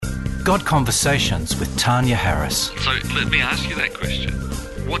God Conversations with Tanya Harris. So let me ask you that question.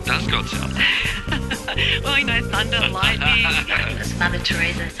 What does God sound like? Well, thunder, lightning. As Mother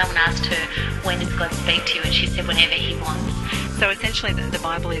Teresa, someone asked her, when does God speak to you? And she said, whenever he wants. So essentially the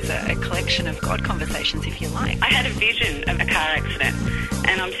Bible is a collection of God conversations, if you like. I had a vision of a car accident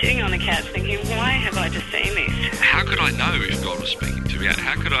and I'm sitting on the couch thinking, why have I just seen this? How could I know if God was speaking to me?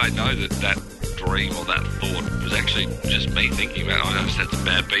 How could I know that dream or that thought was actually just me thinking about, I just had some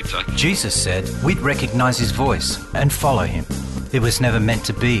bad pizza? Jesus said we'd recognise his voice and follow him. It was never meant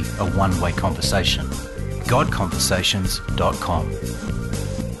to be a one-way conversation. GodConversations.com.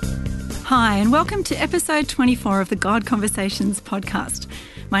 Hi, and welcome to episode 24 of the God Conversations podcast.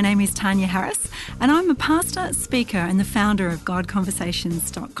 My name is Tanya Harris, and I'm a pastor, speaker, and the founder of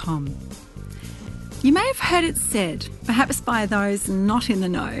GodConversations.com. You may have heard it said, perhaps by those not in the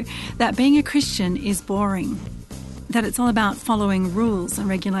know, that being a Christian is boring, that it's all about following rules and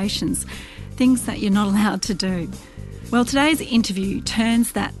regulations, things that you're not allowed to do. Well, today's interview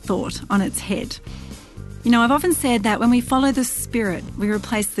turns that thought on its head. I've often said that when we follow the Spirit, we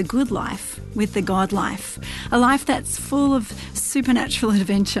replace the good life with the God life, a life that's full of supernatural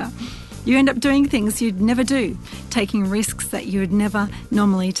adventure. You end up doing things you'd never do, taking risks that you would never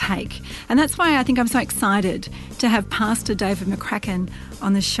normally take. And that's why I think I'm so excited to have Pastor David McCracken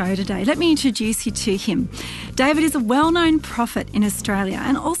on the show today. Let me introduce you to him. David is a well-known prophet in Australia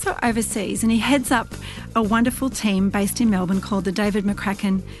and also overseas, and he heads up a wonderful team based in Melbourne called the David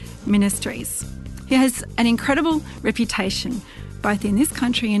McCracken Ministries. He has an incredible reputation both in this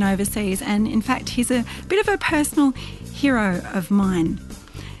country and overseas, and in fact he's a bit of a personal hero of mine.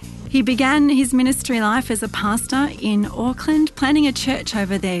 He began his ministry life as a pastor in Auckland, planning a church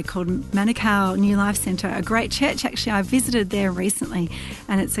over there called Manukau New Life Centre, a great church. Actually, I visited there recently,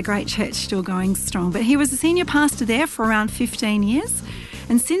 and it's a great church still going strong. But he was a senior pastor there for around 15 years.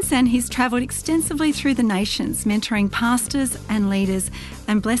 And since then, he's travelled extensively through the nations, mentoring pastors and leaders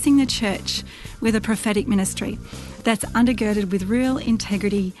and blessing the church with a prophetic ministry that's undergirded with real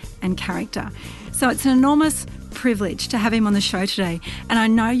integrity and character. So it's an enormous privilege to have him on the show today, and I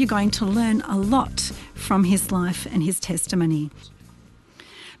know you're going to learn a lot from his life and his testimony.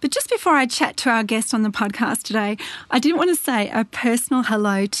 But just before I chat to our guest on the podcast today, I did want to say a personal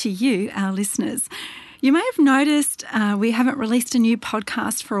hello to you, our listeners. You may have noticed we haven't released a new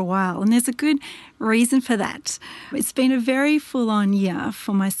podcast for a while, and there's a good reason for that. It's been a very full-on year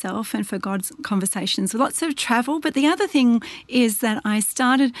for myself and for God's Conversations, lots of travel. But the other thing is that I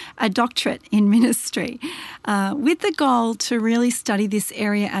started a doctorate in ministry with the goal to really study this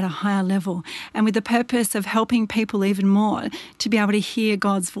area at a higher level and with the purpose of helping people even more to be able to hear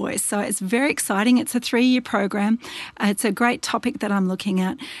God's voice. So it's very exciting. It's a 3-year program. It's a great topic that I'm looking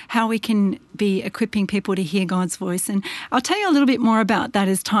at, how we can be equipping people to hear God's voice. And I'll tell you a little bit more about that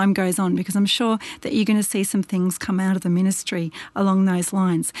as time goes on, because I'm sure that you're going to see some things come out of the ministry along those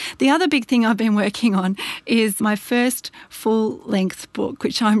lines. The other big thing I've been working on is my first full-length book,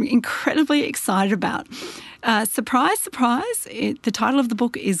 which I'm incredibly excited about. Surprise, surprise, the title of the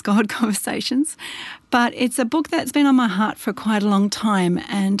book is God Conversations, but it's a book that's been on my heart for quite a long time,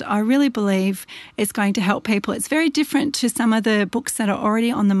 and I really believe it's going to help people. It's very different to some of the books that are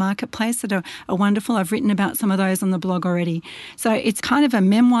already on the marketplace that are wonderful. I've written about some of those on the blog already. So it's kind of a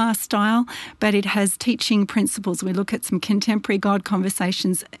memoir style, but it has teaching principles. We look at some contemporary God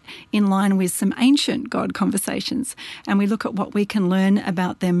conversations in line with some ancient God conversations, and we look at what we can learn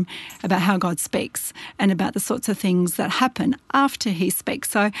about them, about how God speaks, and about the sorts of things that happen after he speaks.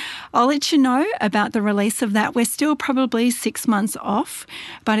 So I'll let you know about the release of that. We're still probably 6 months off,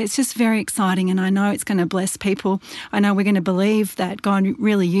 but it's just very exciting, and I know it's going to bless people. I know we're going to believe that God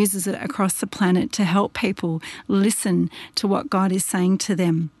really uses it across the planet to help people listen to what God is saying to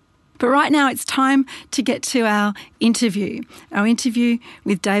them. But right now it's time to get to our interview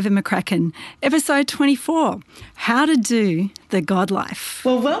with David McCracken, episode 24, How to Do the God Life.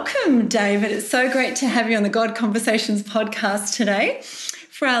 Well, welcome, David. It's so great to have you on the God Conversations podcast today.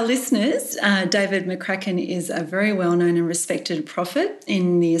 For our listeners, David McCracken is a very well-known and respected prophet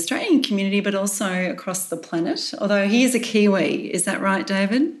in the Australian community, but also across the planet, although he is a Kiwi. Is that right,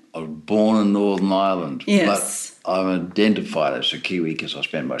 David? I was born in Northern Ireland, yes. But I'm identified as a Kiwi because I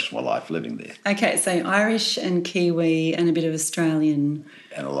spent most of my life living there. Okay, so Irish and Kiwi and a bit of Australian.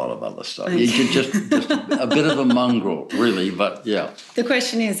 And a lot of other stuff. Okay. You just a bit of a mongrel, really, but yeah. The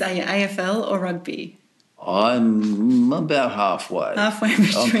question is, are you AFL or rugby? I'm about halfway. Halfway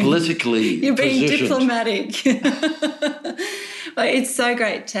between. I'm politically You're being positioned. diplomatic. Well, it's so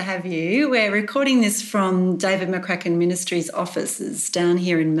great to have you. We're recording this from David McCracken Ministries offices down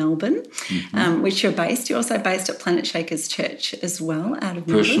here in Melbourne, which you're based. You're also based at Planet Shakers Church as well, out of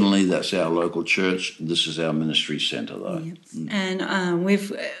Melbourne. Personally, that's our local church. This is our ministry centre, though. Yep. And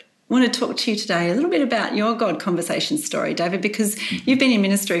we've want to talk to you today a little bit about your God Conversation story, David, because you've been in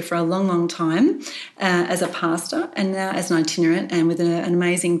ministry for a long, long time as a pastor and now as an itinerant and with an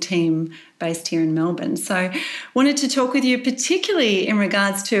amazing team based here in Melbourne. So wanted to talk with you particularly in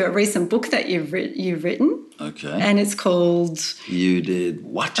regards to a recent book that you've written. Okay. And it's called... You Did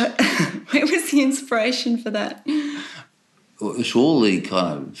What? Where was the inspiration for that? Well, it's all the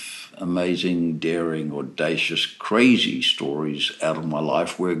kind of amazing, daring, audacious, crazy stories out of my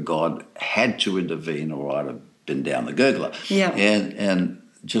life where God had to intervene or I'd have been down the gurgler. Yeah. And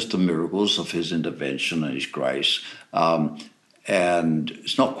just the miracles of his intervention and his grace. And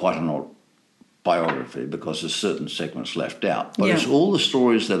it's not quite an biography because there's certain segments left out. But it's all the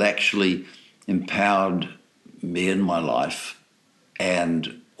stories that actually empowered me in my life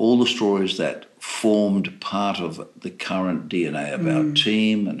and all the stories that formed part of the current DNA of our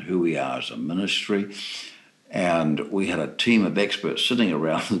team and who we are as a ministry. And we had a team of experts sitting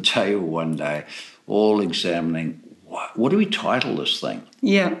around the table one day all examining, what do we title this thing?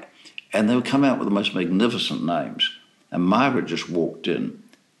 Yeah. And they would come out with the most magnificent names. And Margaret just walked in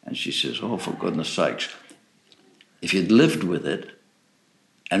and she says, oh, for goodness sakes, if you'd lived with it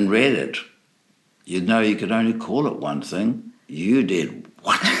and read it, you'd know you could only call it one thing. You did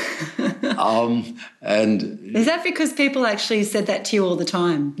what? And is that because people actually said that to you all the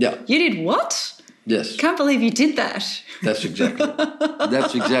time? Yeah. You did what? Yes. Can't believe you did that. That's exactly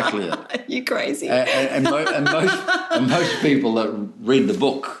it. You're crazy. And most people that read the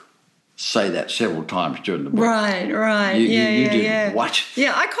book say that several times during the book. Right. You did what?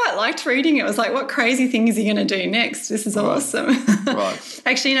 Yeah, I quite liked reading it. It was like, what crazy thing is he going to do next? This is awesome. Right.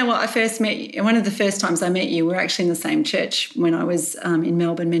 Actually, you know what? I first met you, one of the first times I met you, we were actually in the same church when I was in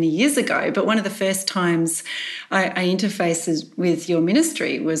Melbourne many years ago. But one of the first times I interfaced with your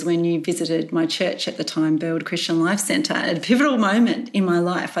ministry was when you visited my church at the time, Burwood Christian Life Centre, at a pivotal moment in my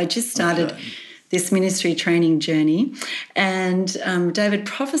life. I just started this ministry training journey, and David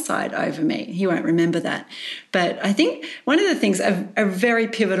prophesied over me. He won't remember that. But I think one of the things, a very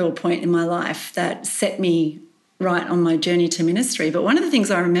pivotal point in my life that set me right on my journey to ministry, but one of the things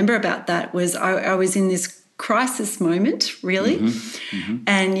I remember about that was I was in this crisis moment, really,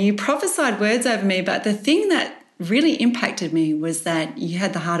 and you prophesied words over me, but the thing that really impacted me was that you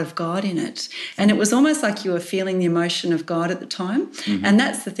had the heart of God in it. And it was almost like you were feeling the emotion of God at the time. And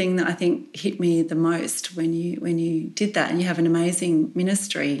that's the thing that I think hit me the most when you did that. And you have an amazing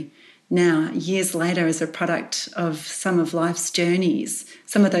ministry now, years later, as a product of some of life's journeys,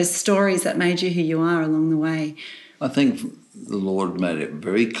 some of those stories that made you who you are along the way. I think the Lord made it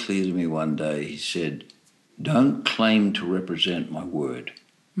very clear to me one day. He said, don't claim to represent my word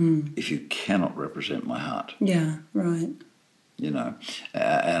if you cannot represent my heart. Yeah, right. You know,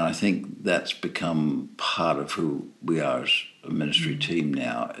 and I think that's become part of who we are as a ministry team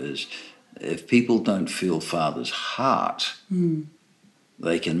now, is if people don't feel Father's heart,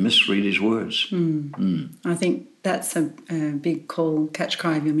 they can misread his words. I think that's a big call, catch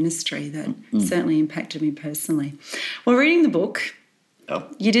cry of your ministry that certainly impacted me personally. Well, reading the book,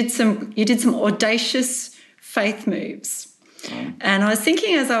 you did some audacious faith moves. And I was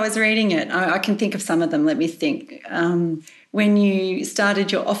thinking as I was reading it, I can think of some of them. Let me think. When you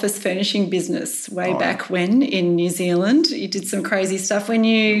started your office furnishing business way back when in New Zealand, you did some crazy stuff. When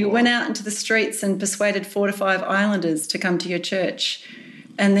you went out into the streets and persuaded 4 to 5 islanders to come to your church,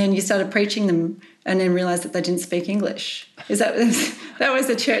 and then you started preaching them and then realised that they didn't speak English. Is that was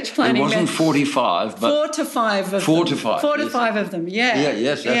a church planning? It wasn't 45, but 4 to 5 of them. 4 to 5. 4 to 5 of them. Yeah.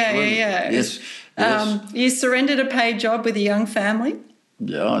 Yes, absolutely. Yes. Yes. You surrendered a paid job with a young family.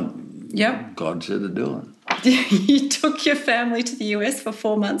 Yeah. Yep. God said to do it. You took your family to the US for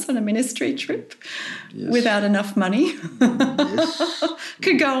 4 months on a ministry trip without enough money. Yes.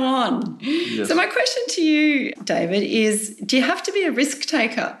 Could go on. Yes. So my question to you, David, is do you have to be a risk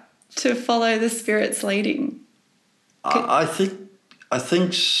taker to follow the Spirit's leading? I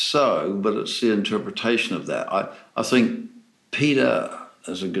think so, but it's the interpretation of that. I think Peter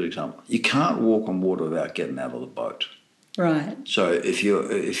is a good example. You can't walk on water without getting out of the boat. Right. So if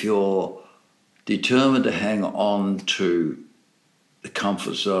you're determined to hang on to the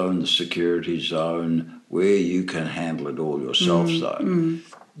comfort zone, the security zone, where you can handle it all yourself,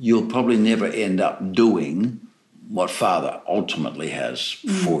 you'll probably never end up doing what Father ultimately has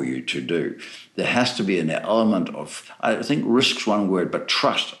for you to do. There has to be an element of, I think risk's one word, but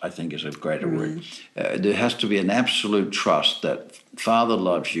trust, I think, is a greater word. There has to be an absolute trust that Father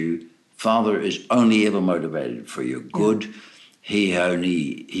loves you. Father is only ever motivated for your good.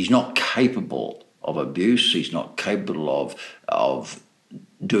 He's not capable of abuse. He's not capable of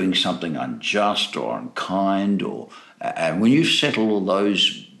doing something unjust or unkind. And when you settle all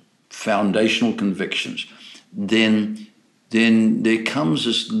those foundational convictions, then there comes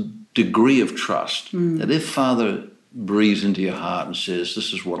this degree of trust that if Father breathes into your heart and says,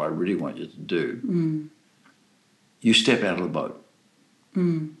 this is what I really want you to do, you step out of the boat.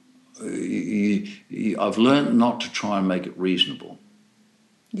 I've learned not to try and make it reasonable,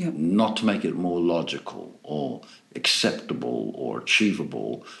 not to make it more logical or acceptable or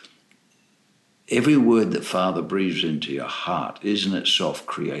achievable. Every word that Father breathes into your heart is in itself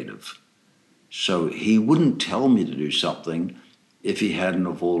creative. So he wouldn't tell me to do something if he hadn't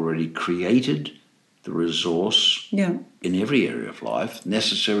have already created the resource in every area of life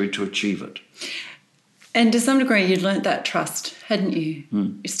necessary to achieve it. And to some degree, you'd learnt that trust, hadn't you?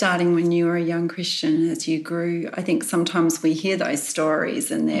 Starting when you were a young Christian, as you grew. I think sometimes we hear those stories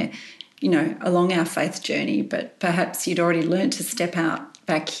and they're, along our faith journey, but perhaps you'd already learnt to step out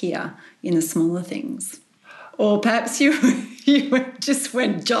back here in the smaller things. Or perhaps you just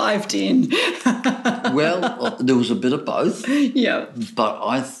went dived in. Well, there was a bit of both. Yeah. But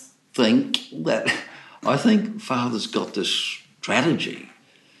I think Father's got this strategy.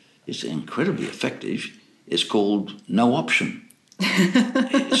 It's incredibly effective. It's called no option.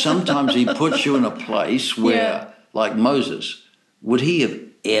 Sometimes he puts you in a place where, like Moses, would he have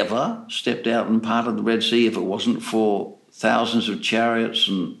ever stepped out and parted the Red Sea if it wasn't for thousands of chariots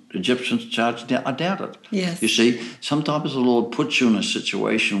and Egyptians charging down? I doubt it. Yes. You see, sometimes the Lord puts you in a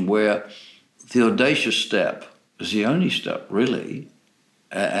situation where the audacious step is the only step, really,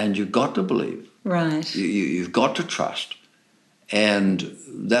 and you've got to believe. Right. You've got to trust. And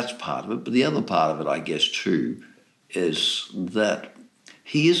that's part of it. But the other part of it, I guess, too, is that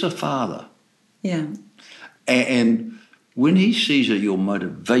he is a father. Yeah. And when he sees that your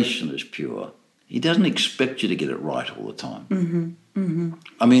motivation is pure, he doesn't expect you to get it right all the time.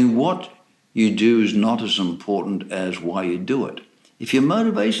 I mean, what you do is not as important as why you do it. If your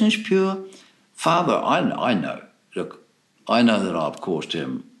motivation is pure, Father, I know. Look, I know that I've caused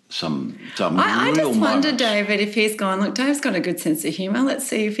him some I real just wonder, moments. David, if he's gone, look, Dave's got a good sense of humour. Let's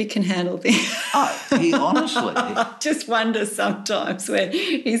see if he can handle this. He honestly... I just wonder sometimes when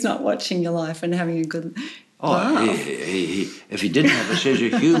he's not watching your life and having a good laugh. If he didn't have a sense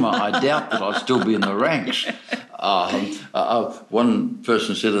of humour, I doubt that I'd still be in the ranks. One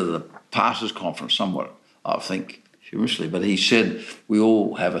person said at the pastors' conference, somewhat, I think, humorously, but he said, we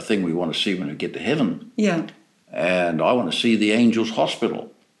all have a thing we want to see when we get to heaven. Yeah. And I want to see the angels'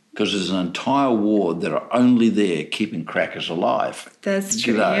 hospital, because there's an entire ward that are only there keeping crackers alive. That's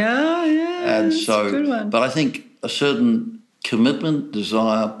true. Yeah. And that's so, a good one. but I think a certain commitment,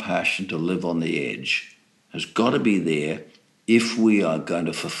 desire, passion to live on the edge has got to be there if we are going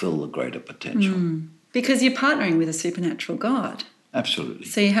to fulfill the greater potential. Because you're partnering with a supernatural God. Absolutely.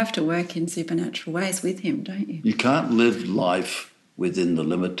 So you have to work in supernatural ways with him, don't you? You can't live life within the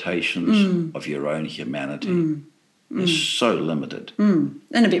limitations of your own humanity. It's so limited. And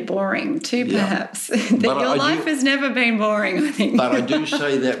a bit boring too, perhaps. Your life has never been boring, I think. But I do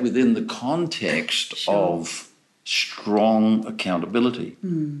say that within the context of strong accountability.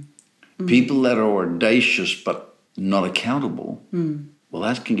 People that are audacious but not accountable, well,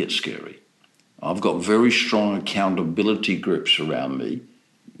 that can get scary. I've got very strong accountability groups around me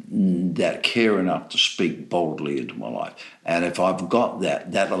that care enough to speak boldly into my life. And if I've got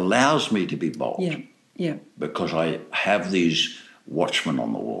that, that allows me to be bold. Yeah. Because I have these watchmen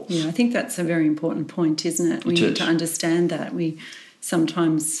on the walls. Yeah, I think that's a very important point, isn't it? We need to understand that. We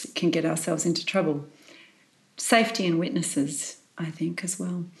sometimes can get ourselves into trouble. Safety and witnesses, I think, as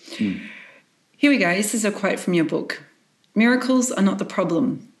well. Here we go. This is a quote from your book. Miracles are not the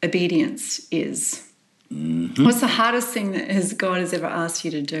problem. Obedience is. What's the hardest thing that God has ever asked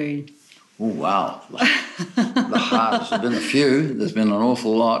you to do? Oh, wow. The hardest. There's been a few. There's been an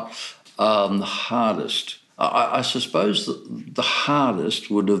awful lot. The hardest. I suppose the hardest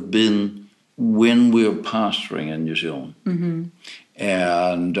would have been when we were pastoring in New Zealand.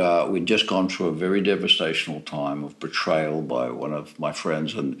 And we'd just gone through a very devastational time of betrayal by one of my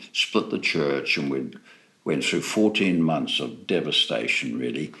friends and split the church, and we went through 14 months of devastation,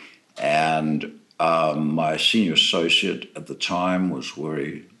 really. And my senior associate at the time was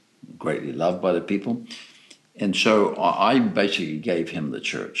very greatly loved by the people. And so I basically gave him the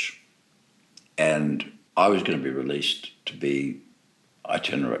church. And I was going to be released to be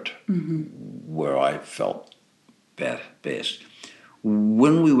itinerant, where I felt best.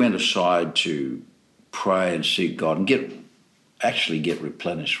 When we went aside to pray and seek God and get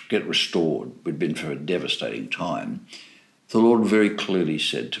replenished, get restored, we'd been through a devastating time, the Lord very clearly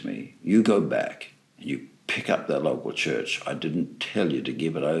said to me, you go back and you pick up that local church. I didn't tell you to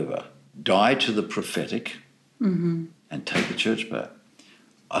give it over. Die to the prophetic and take the church back.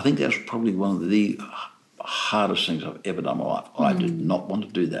 I think that's probably one of the hardest things I've ever done in my life. I did not want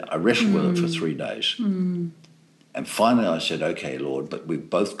to do that. I wrestled with it for 3 days. And finally I said, okay, Lord, but we've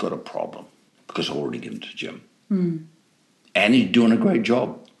both got a problem because I've already given it to Jim. And he's doing a great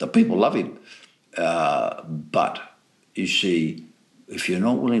job. The people love him. But, you see, if you're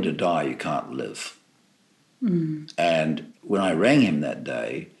not willing to die, you can't live. And when I rang him that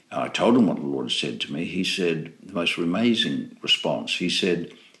day, and I told him what the Lord said to me, he said the most amazing response. He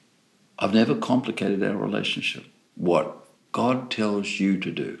said, I've never complicated our relationship. What God tells you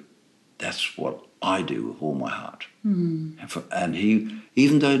to do, that's what I do with all my heart. And he,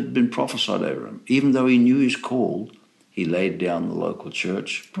 even though it had been prophesied over him, even though he knew his call, he laid down the local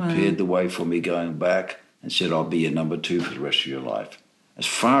church, prepared the way for me going back, and said, I'll be your number 2 for the rest of your life. As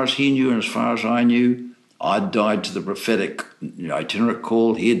far as he knew and as far as I knew, I died to the prophetic itinerant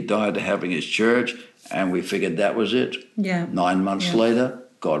call. He had died to having his church, and we figured that was it. 9 months later,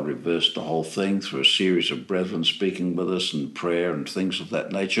 God reversed the whole thing through a series of brethren speaking with us and prayer and things of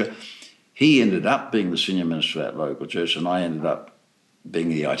that nature. He ended up being the senior minister of that local church, and I ended up being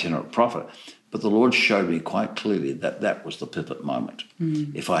the itinerant prophet. But the Lord showed me quite clearly that that was the pivot moment.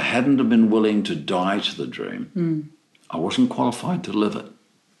 If I hadn't have been willing to die to the dream, I wasn't qualified to live it.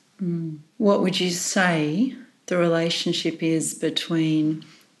 What would you say the relationship is between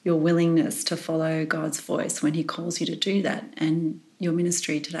your willingness to follow God's voice when he calls you to do that and your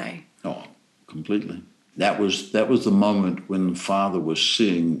ministry today? Oh, completely. That was the moment when the Father was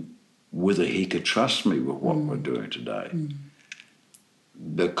seeing whether he could trust me with what we're doing today.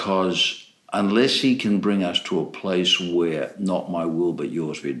 Because unless he can bring us to a place where not my will but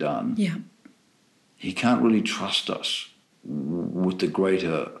yours be done, he can't really trust us with the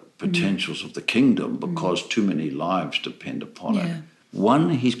greater potentials of the kingdom because too many lives depend upon it. 1,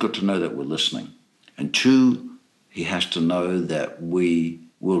 he's got to know that we're listening. And 2, he has to know that we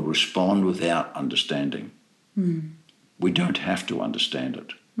will respond without understanding. We don't have to understand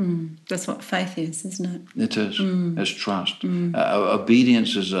it. That's what faith is, isn't it? It is. It's trust.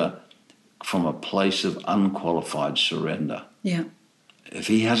 Obedience is from a place of unqualified surrender. If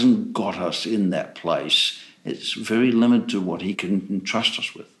he hasn't got us in that place, it's very limited to what he can trust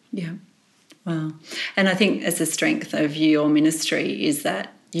us with. Wow. And I think as a strength of your ministry is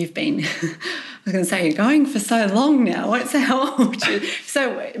that you've been, I was going to say you're going for so long now. What's how old?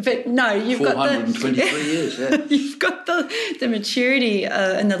 But no, you've got 423 years. You've got the maturity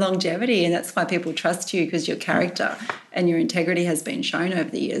and the longevity, and that's why people trust you, because your character and your integrity has been shown over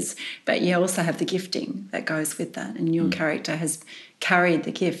the years. But you also have the gifting that goes with that, and your character has carried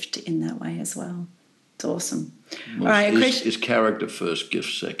the gift in that way as well. It's awesome. Well, all right, is character first,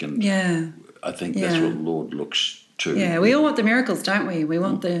 gift second? I think that's what the Lord looks to. We all want the miracles, don't we? We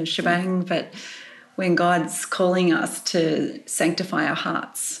want the shebang, but when God's calling us to sanctify our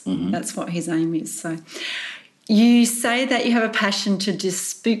hearts, that's what his aim is. So you say that you have a passion to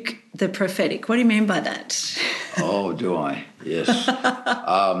dispook the prophetic. What do you mean by that? Oh, do I? Yes.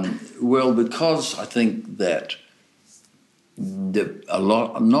 Well, because I think that a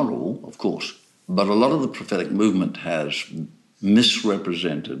lot, not all, of course, but a lot of the prophetic movement has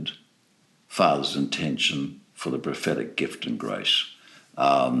misrepresented Father's intention for the prophetic gift and grace.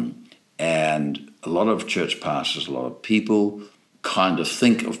 And a lot of church pastors, a lot of people kind of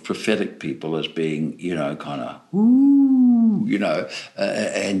think of prophetic people as being, kind of,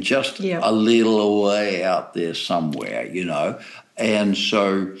 and just a little way out there somewhere, And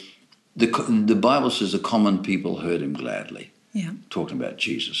so the Bible says the common people heard him gladly, talking about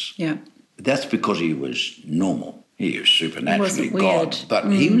Jesus. That's because he was normal. He was supernaturally God,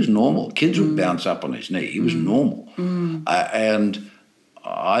 but he was normal. Kids would bounce up on his knee. He was normal. And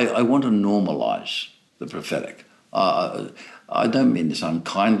I want to normalize the prophetic. I don't mean this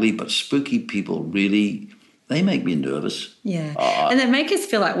unkindly, but spooky people really, they make me nervous. And they make us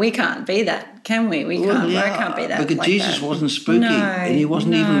feel like we can't be that, can we? I can't be that. Because like Jesus that. wasn't spooky, and he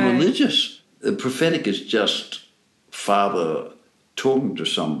wasn't even religious. The prophetic is just Father talking to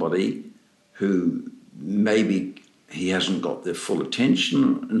somebody who maybe he hasn't got their full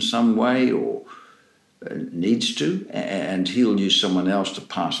attention in some way or needs to, and he'll use someone else to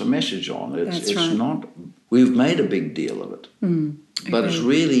pass a message on. It's not, we've made a big deal of it, but it's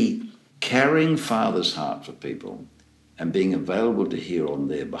really carrying Father's heart for people and being available to hear on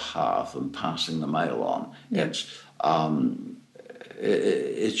their behalf and passing the mail on. Yep.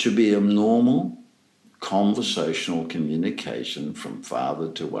 It should be a normal conversational communication from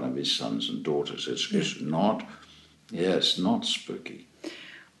father to one of his sons and daughters. It's not spooky.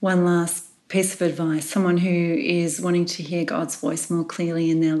 One last piece of advice, someone who is wanting to hear God's voice more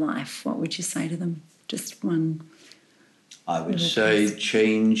clearly in their life, what would you say to them? Just one. I would say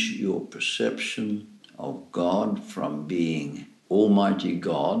change your perception of God from being Almighty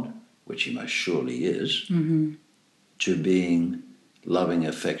God, which he most surely is, to being loving,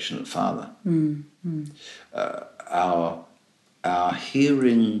 affectionate Father. Our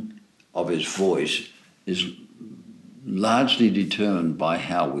hearing of his voice is largely determined by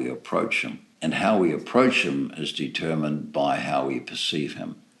how we approach him, and how we approach him is determined by how we perceive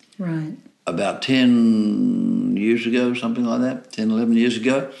him. Right. About 10 years ago, something like that, 10, 11 years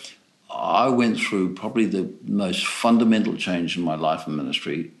ago, I went through probably the most fundamental change in my life and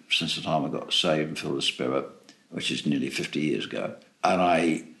ministry since the time I got saved and filled with the Spirit, which is nearly 50 years ago. And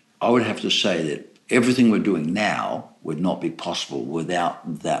I would have to say that everything we're doing now would not be possible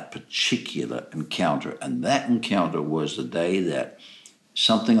without that particular encounter. And that encounter was the day that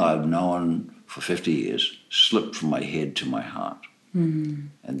something I've known for 50 years slipped from my head to my heart. And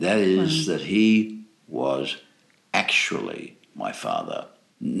that is that he was actually my Father.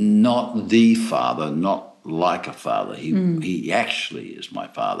 Not the Father, not like a father. He actually is my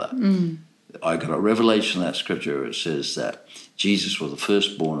Father. I got a revelation in that scripture. It says that Jesus was the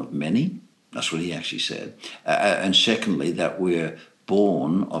firstborn of many. That's what he actually said. And secondly, that we're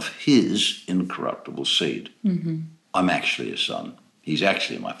born of his incorruptible seed. I'm actually his son. He's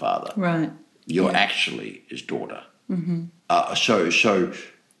actually my Father. Right. You're actually his daughter. So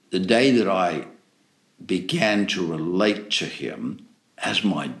the day that I began to relate to him as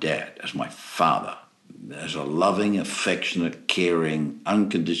my dad, as my father, as a loving, affectionate, caring,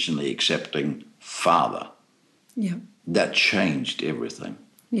 unconditionally accepting father, that changed everything.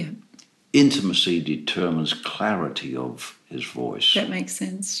 Intimacy determines clarity of his voice. That makes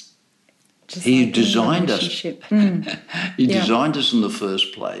sense. Just he like designed us. He Yeah. designed us in the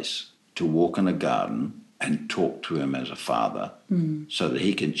first place to walk in a garden and talk to him as a father, so that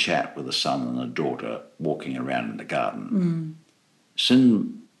he can chat with a son and a daughter walking around in the garden.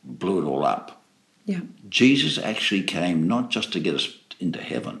 Sin blew it all up. Jesus actually came not just to get us into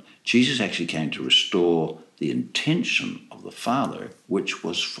heaven. Jesus actually came to restore the intention of the Father, which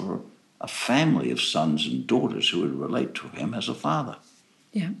was for a family of sons and daughters who would relate to him as a father.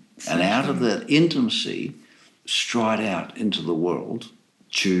 And out of that intimacy, stride out into the world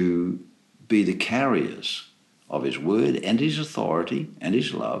to be the carriers of his word and his authority and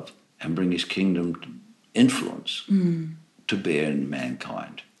his love, and bring his kingdom influence to bear in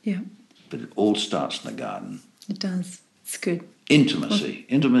mankind. But it all starts in the garden. It does. It's good. Intimacy.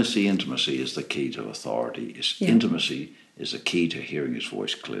 Intimacy is the key to authority. Intimacy is the key to hearing his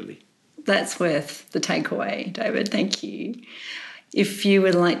voice clearly. That's worth the takeaway, David. Thank you. If you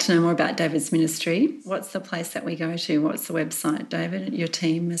would like to know more about David's ministry, what's the place that we go to? What's the website, David? Your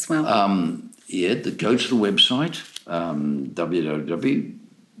team as well. Go to the website,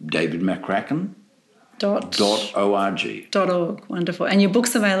 www.davidmccracken.org. Wonderful. And your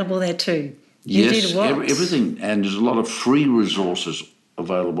book's available there too. Yes, everything. And there's a lot of free resources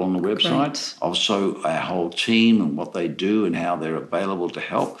available on the website. Great. Also, our whole team and what they do and how they're available to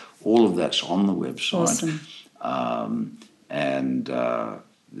help. All of that's on the website. Awesome. And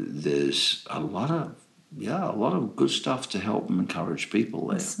there's a lot of good stuff to help and encourage people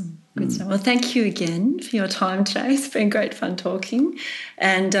there. Awesome. Good stuff. Well, thank you again for your time today. It's been great fun talking.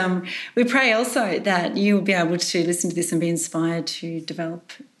 And we pray also that you will be able to listen to this and be inspired to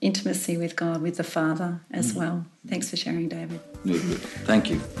develop intimacy with God, with the Father as well. Thanks for sharing, David. Yeah, good. Thank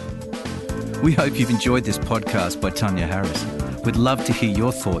you. We hope you've enjoyed this podcast by Tanya Harris. We'd love to hear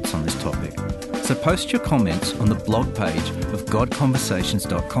your thoughts on this topic. So post your comments on the blog page of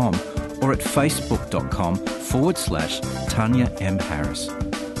godconversations.com or at facebook.com/Tanya M. Harris.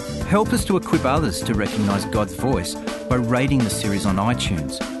 Help us to equip others to recognise God's voice by rating the series on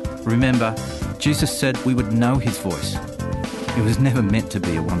iTunes. Remember, Jesus said we would know his voice. It was never meant to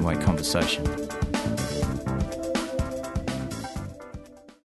be a one-way conversation.